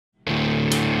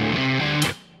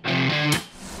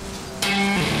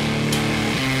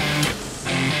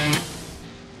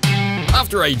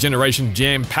After a generation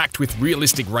jam-packed with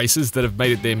realistic races that have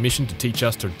made it their mission to teach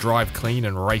us to drive clean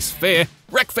and race fair,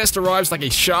 Wreckfest arrives like a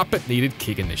sharp but needed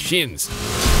kick in the shins.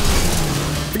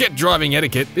 Forget driving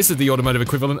etiquette, this is the automotive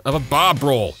equivalent of a bar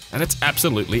brawl, and it's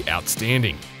absolutely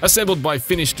outstanding. Assembled by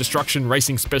Finnish destruction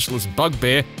racing specialist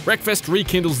Bugbear, Wreckfest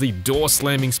rekindles the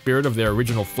door-slamming spirit of their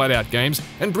original flat-out games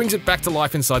and brings it back to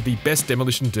life inside the best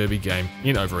demolition derby game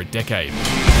in over a decade.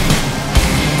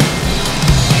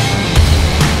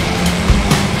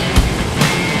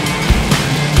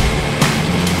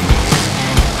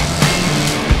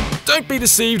 Don't be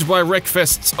deceived by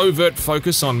Wreckfest's overt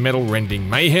focus on metal-rending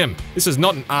mayhem. This is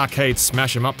not an arcade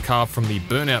smash-em-up carved from the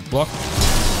Burnout block.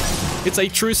 It's a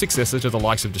true successor to the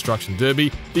likes of Destruction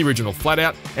Derby, the original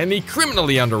Flatout, and the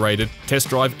criminally underrated Test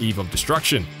Drive Eve of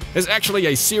Destruction. There's actually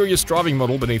a serious driving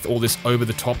model beneath all this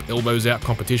over-the-top, elbows-out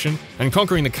competition, and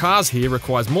conquering the cars here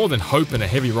requires more than hope and a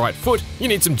heavy right foot. You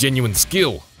need some genuine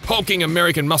skill. Hulking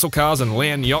American muscle cars and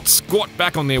land yachts squat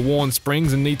back on their worn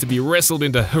springs and need to be wrestled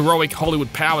into heroic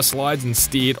Hollywood power slides and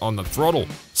steered on the throttle.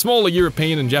 Smaller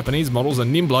European and Japanese models are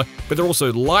nimbler, but they're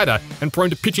also lighter and prone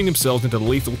to pitching themselves into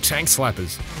lethal tank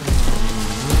slappers.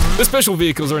 The special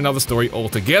vehicles are another story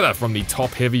altogether, from the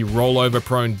top-heavy,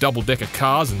 rollover-prone double-decker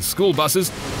cars and school buses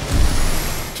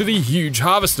to the huge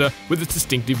Harvester with its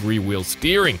distinctive rear-wheel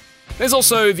steering. There's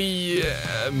also the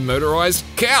motorized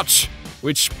couch,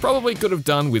 which probably could have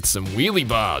done with some wheelie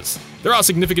bars. There are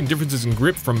significant differences in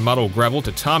grip from mud or gravel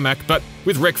to tarmac, but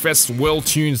with Wreckfest's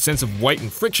well-tuned sense of weight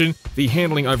and friction, the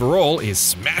handling overall is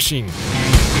smashing.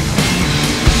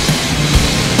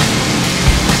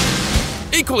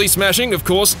 Equally smashing, of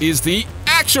course, is the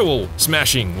actual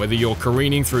smashing, whether you're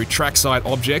careening through trackside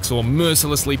objects or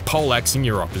mercilessly poleaxing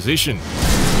your opposition.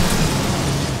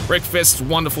 Wreckfest's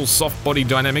wonderful soft body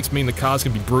dynamics mean the cars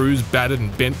can be bruised, battered,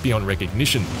 and bent beyond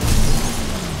recognition.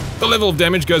 The level of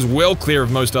damage goes well clear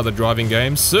of most other driving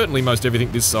games, certainly most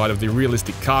everything this side of the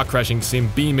realistic car-crashing sim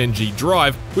BeamNG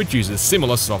Drive, which uses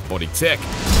similar soft-body tech.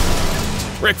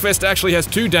 Wreckfest actually has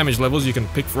two damage levels you can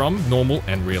pick from, normal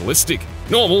and realistic.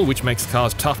 Normal, which makes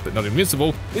cars tough but not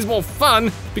invincible, is more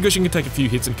fun because you can take a few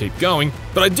hits and keep going,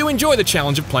 but I do enjoy the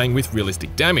challenge of playing with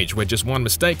realistic damage, where just one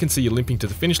mistake can see you limping to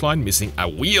the finish line missing a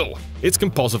wheel. It's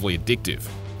compulsively addictive.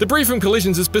 Debris from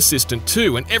collisions is persistent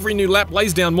too, and every new lap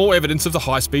lays down more evidence of the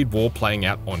high-speed war playing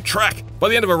out on track. By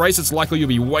the end of a race, it's likely you'll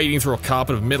be wading through a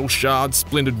carpet of metal shards,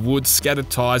 splintered wood, scattered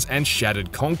tyres, and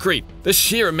shattered concrete. The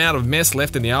sheer amount of mess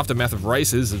left in the aftermath of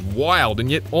races is wild,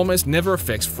 and yet almost never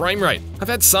affects frame rate. I've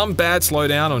had some bad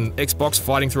slowdown on Xbox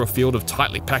fighting through a field of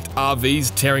tightly packed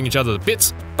RVs tearing each other to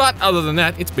bits, but other than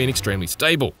that, it's been extremely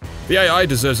stable. The AI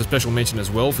deserves a special mention as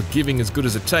well for giving as good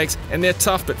as it takes, and they're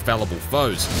tough but fallible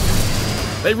foes.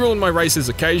 They ruin my races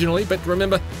occasionally, but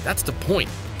remember, that's the point.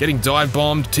 Getting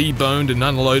dive-bombed, T-boned, and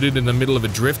unloaded in the middle of a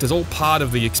drift is all part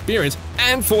of the experience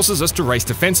and forces us to race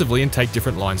defensively and take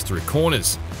different lines through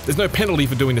corners. There's no penalty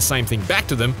for doing the same thing back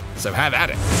to them, so have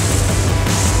at it.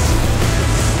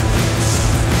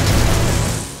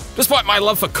 Despite my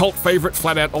love for cult favourite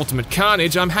Flatout Ultimate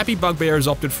Carnage, I'm happy Bugbear has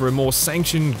opted for a more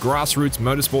sanctioned, grassroots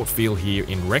motorsport feel here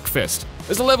in Wreckfest.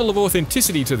 There's a level of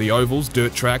authenticity to the ovals,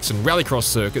 dirt tracks, and rallycross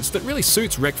circuits that really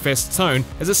suits Wreckfest's tone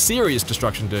as a serious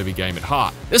Destruction Derby game at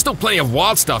heart. There's still plenty of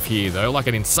wild stuff here though, like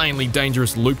an insanely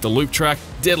dangerous loop-de-loop track,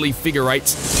 deadly figure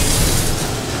eights,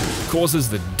 courses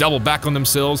that double back on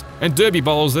themselves, and derby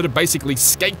bowls that are basically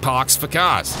skate parks for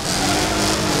cars.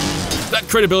 That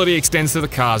credibility extends to the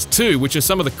cars too, which are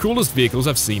some of the coolest vehicles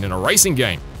I've seen in a racing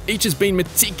game. Each has been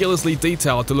meticulously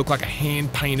detailed to look like a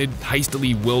hand-painted,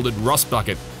 hastily welded rust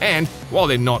bucket, and while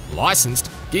they're not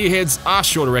licensed, gearheads are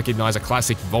sure to recognise a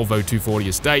classic Volvo 240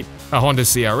 Estate, a Honda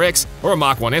CRX, or a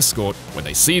Mark I Escort when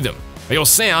they see them. They all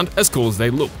sound as cool as they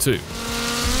look too.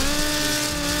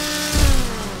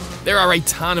 There are a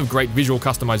ton of great visual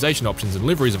customization options and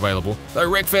liveries available, though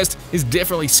Wreckfest is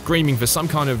definitely screaming for some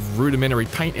kind of rudimentary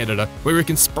paint editor where we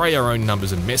can spray our own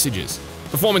numbers and messages.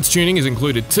 Performance tuning is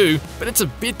included too, but it's a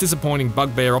bit disappointing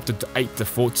Bugbear opted to ape the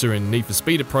Forza and Need for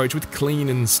Speed approach with clean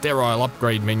and sterile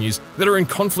upgrade menus that are in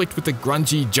conflict with the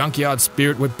grungy junkyard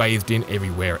spirit we're bathed in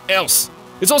everywhere else.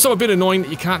 It's also a bit annoying that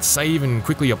you can't save and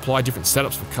quickly apply different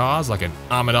setups for cars, like an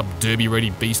armoured-up derby-ready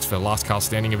beast for last car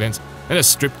standing events, and a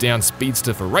stripped-down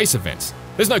speedster for race events.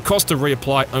 There's no cost to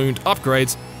reapply owned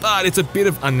upgrades, but it's a bit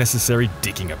of unnecessary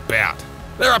dicking about.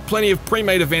 There are plenty of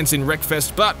pre-made events in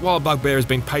Wreckfest, but while Bugbear has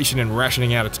been patient in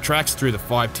rationing out its tracks through the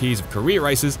 5 tiers of career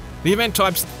races, the event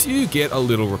types do get a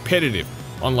little repetitive.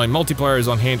 Online multiplayer is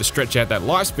on hand to stretch out that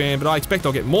lifespan, but I expect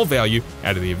I'll get more value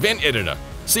out of the event editor.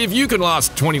 See if you can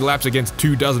last 20 laps against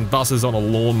 24 buses on a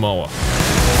lawnmower.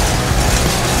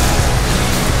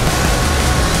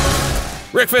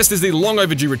 Wreckfest is the long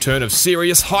overdue return of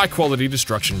serious, high-quality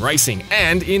destruction racing,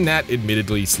 and in that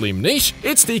admittedly slim niche,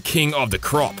 it's the king of the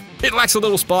crop. It lacks a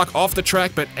little spark off the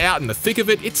track, but out in the thick of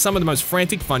it, it's some of the most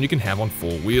frantic fun you can have on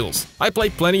four wheels. I play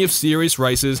plenty of serious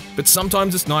races, but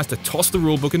sometimes it's nice to toss the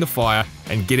rulebook in the fire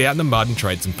and get out in the mud and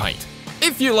trade some paint.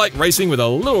 If you like racing with a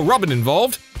little rubbing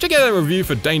involved, check out our review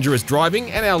for dangerous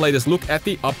driving and our latest look at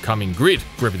the upcoming grid.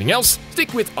 For everything else,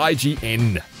 stick with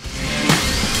IGN.